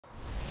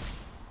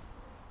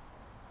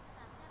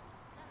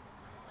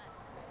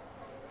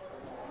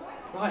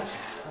Right,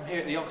 I'm here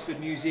at the Oxford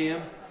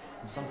Museum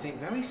and something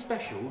very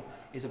special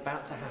is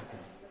about to happen.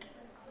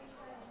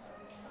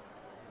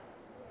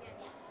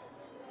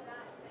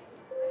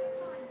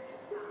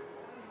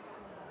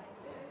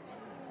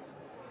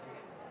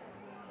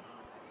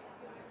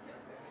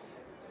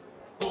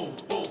 Boom,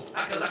 boom,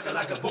 aka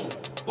like a boom,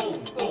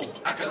 boom, boom,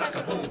 aka like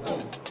a boom,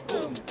 boom,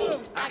 boom,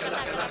 boom, aka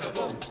like a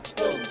boom,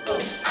 boom,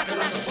 boom, aka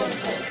like a boom,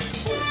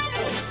 boom,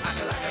 boom,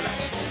 aka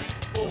like a boom,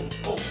 boom,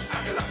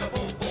 aka like a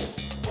boom, boom,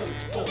 boom,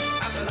 boom,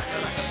 aka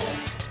like a boom,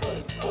 boom,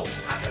 boom,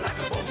 aka like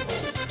a boom,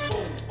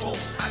 boom, boom,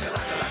 aka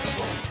like a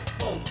boom,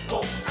 boom,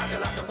 boom, aka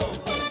like a boom,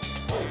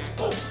 boom,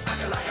 boom,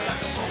 aka like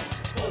a boom,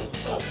 boom,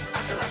 boom,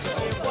 aka like a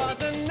boom. It was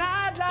a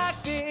night like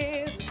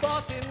this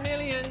 40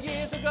 million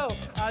years ago.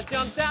 I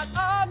jumped out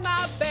of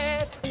my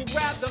bed and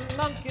grabbed the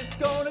monkey's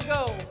gonna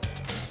go.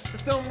 The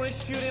sun was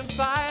shooting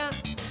fire,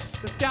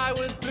 the sky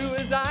was blue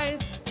as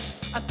ice.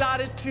 I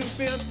started to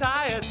feel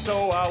tired,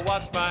 so I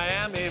watched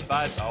Miami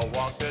Vice. I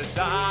walked the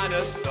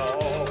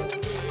dinosaur.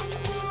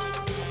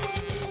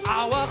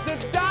 I walked the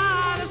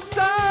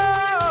dinosaur.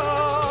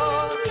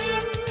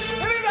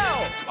 Here we go!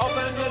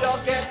 Open the door,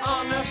 get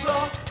on the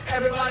floor.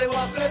 Everybody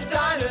walk the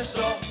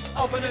dinosaur.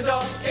 Open the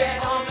door,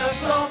 get on the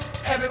floor.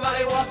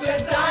 Everybody walk the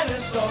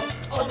dinosaur.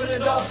 Open the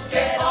door,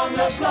 get on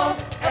the floor.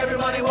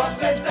 Everybody walk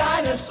the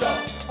dinosaur.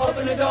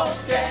 Open the door,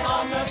 get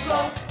on the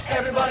floor.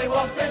 Everybody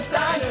walk the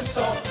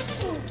dinosaur.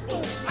 Boom,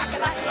 boom, aka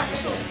like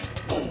a boom.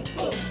 Boom,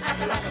 boom,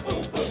 aka like a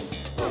boom, boom.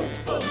 Boom,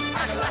 boom,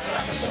 aka like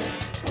a boom.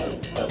 Boom,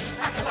 boom,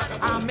 aka like a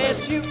boom. I met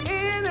you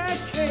in a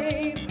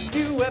cave,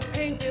 you were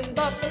painting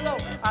buffalo.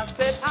 I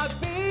said I'd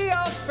be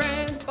your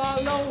friend,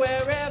 follow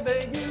wherever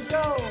you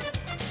go.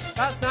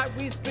 Last night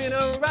we spin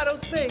a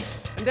rattlesnake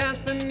and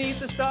danced beneath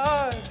the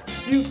stars.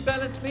 You fell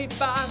asleep,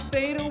 but I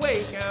stayed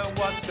awake and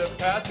watched the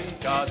passing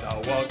cars. I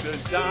walked the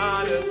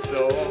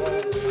dinosaur.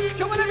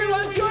 Come on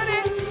everyone, join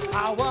in.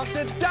 I walked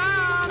the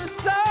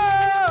dinosaur.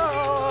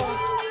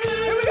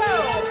 Here we go.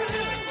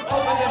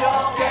 Open the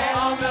door, get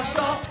on the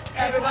floor.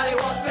 Everybody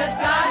walk the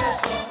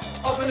dinosaur.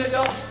 Open the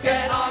door,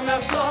 get on the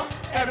floor.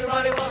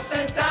 Everybody walk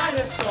the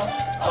dinosaur.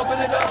 Open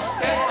the door,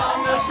 get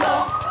on the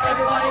floor.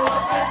 Everybody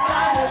walk the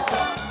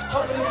dinosaur.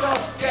 Open the door,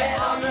 get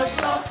on the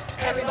floor.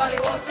 Everybody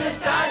walk the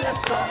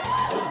dinosaur.